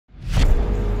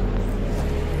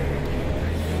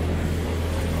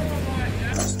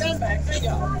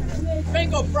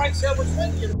Bingo, Frank said, what's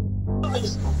with you?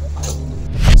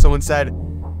 Someone said,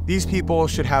 these people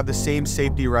should have the same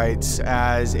safety rights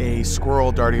as a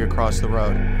squirrel darting across the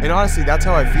road. And honestly, that's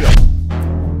how I feel.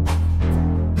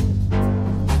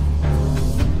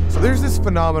 So there's this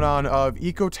phenomenon of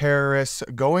eco-terrorists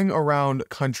going around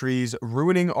countries,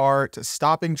 ruining art,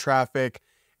 stopping traffic,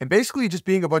 and basically just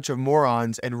being a bunch of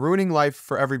morons and ruining life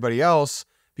for everybody else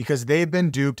because they've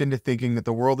been duped into thinking that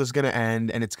the world is going to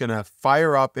end and it's going to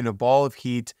fire up in a ball of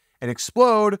heat and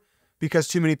explode because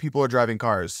too many people are driving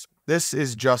cars. This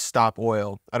is Just Stop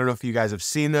Oil. I don't know if you guys have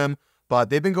seen them, but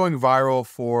they've been going viral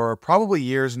for probably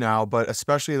years now, but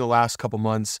especially in the last couple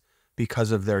months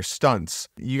because of their stunts.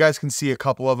 You guys can see a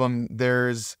couple of them.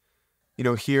 There's,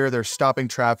 here they're stopping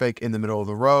traffic in the middle of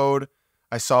the road.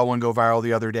 I saw one go viral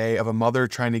the other day of a mother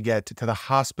trying to get to the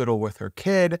hospital with her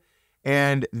kid,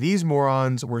 and these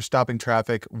morons were stopping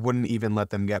traffic, wouldn't even let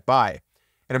them get by.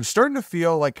 And I'm starting to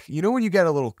feel like, when you get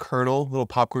a little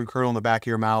popcorn kernel in the back of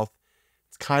your mouth,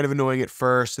 it's kind of annoying at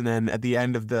first, and then at the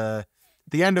end of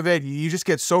it, you just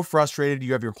get so frustrated.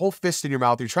 You have your whole fist in your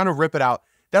mouth. You're trying to rip it out.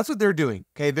 That's what they're doing.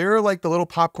 Okay, they're like the little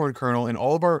popcorn kernel in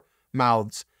all of our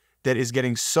mouths that is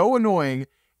getting so annoying,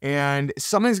 and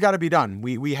something's got to be done.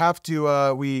 We have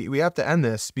to we have to end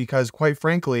this because, quite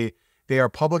frankly, they are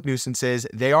public nuisances.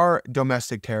 They are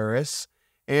domestic terrorists,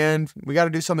 and we got to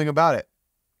do something about it.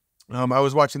 I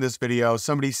was watching this video.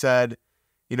 Somebody said,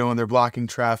 when they're blocking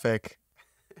traffic,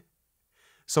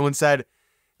 someone said,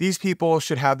 these people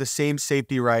should have the same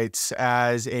safety rights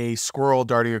as a squirrel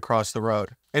darting across the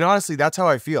road. And honestly, that's how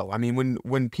I feel. I mean,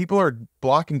 when people are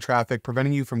blocking traffic,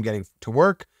 preventing you from getting to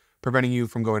work, preventing you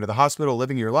from going to the hospital,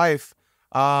 living your life,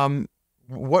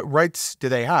 what rights do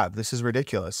they have? This is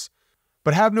ridiculous.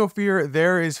 But have no fear,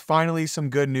 there is finally some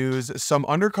good news. Some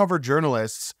undercover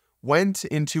journalists went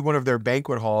into one of their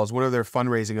banquet halls, one of their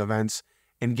fundraising events,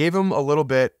 and gave them a little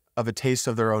bit of a taste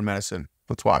of their own medicine.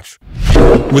 Let's watch.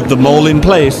 With the mole in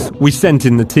place, we sent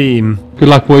in the team. Good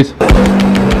luck, boys.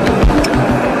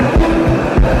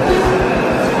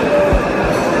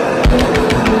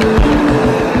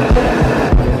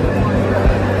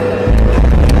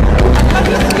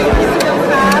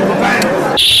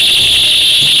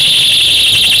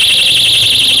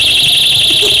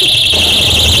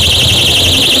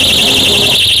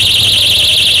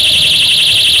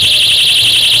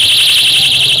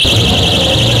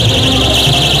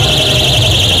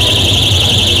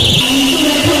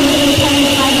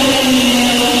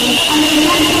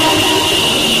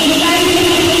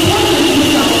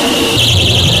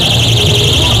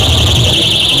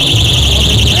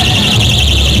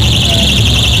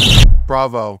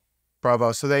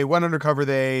 Bravo. So they went undercover.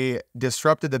 They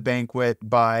disrupted the banquet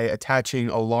by attaching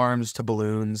alarms to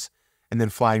balloons and then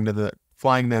flying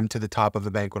them to the top of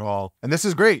the banquet hall. And this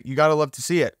is great. You got to love to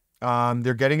see it.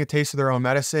 They're getting a taste of their own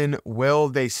medicine. Will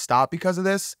they stop because of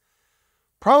this?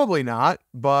 Probably not,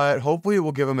 but hopefully it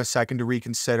will give them a second to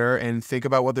reconsider and think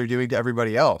about what they're doing to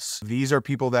everybody else. These are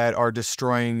people that are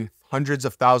destroying hundreds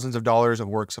of thousands of dollars of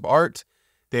works of art.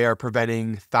 They are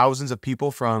preventing thousands of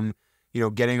people from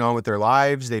getting on with their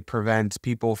lives. They prevent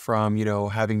people from,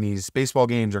 having these baseball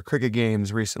games or cricket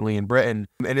games recently in Britain.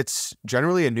 And it's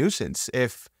generally a nuisance.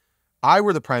 If I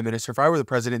were the prime minister, if I were the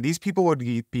president, these people would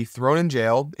be thrown in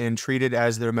jail and treated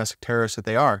as the domestic terrorists that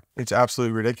they are. It's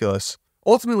absolutely ridiculous.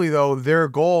 Ultimately, though, their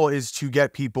goal is to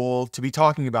get people to be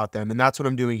talking about them. And that's what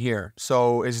I'm doing here.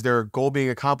 So is their goal being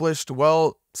accomplished?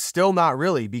 Well, still not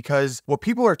really, because what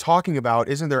people are talking about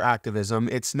isn't their activism.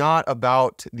 It's not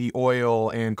about the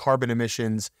oil and carbon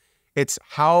emissions. It's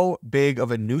how big of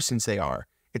a nuisance they are.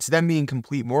 It's them being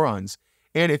complete morons.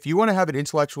 And if you want to have an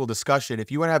intellectual discussion,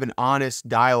 if you want to have an honest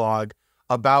dialogue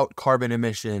about carbon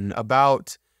emission,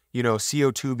 about,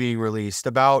 CO2 being released,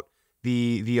 about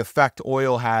the effect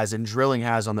oil has and drilling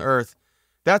has on the earth,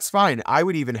 that's fine. I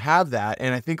would even have that.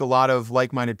 And I think a lot of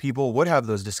like-minded people would have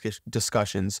those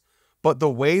discussions. But the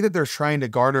way that they're trying to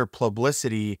garner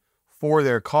publicity for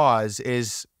their cause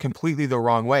is completely the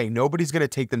wrong way. Nobody's going to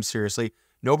take them seriously.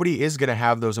 Nobody is going to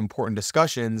have those important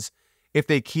discussions if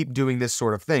they keep doing this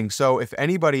sort of thing. So if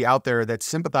anybody out there that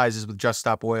sympathizes with Just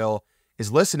Stop Oil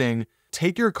is listening,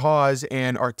 take your cause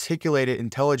and articulate it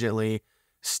intelligently.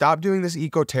 Stop doing this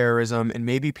eco-terrorism, and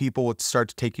maybe people would start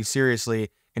to take you seriously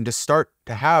and to start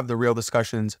to have the real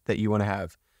discussions that you want to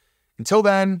have. Until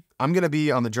then, I'm going to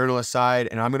be on the journalist side,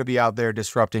 and I'm going to be out there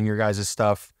disrupting your guys'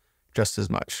 stuff just as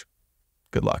much.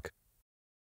 Good luck.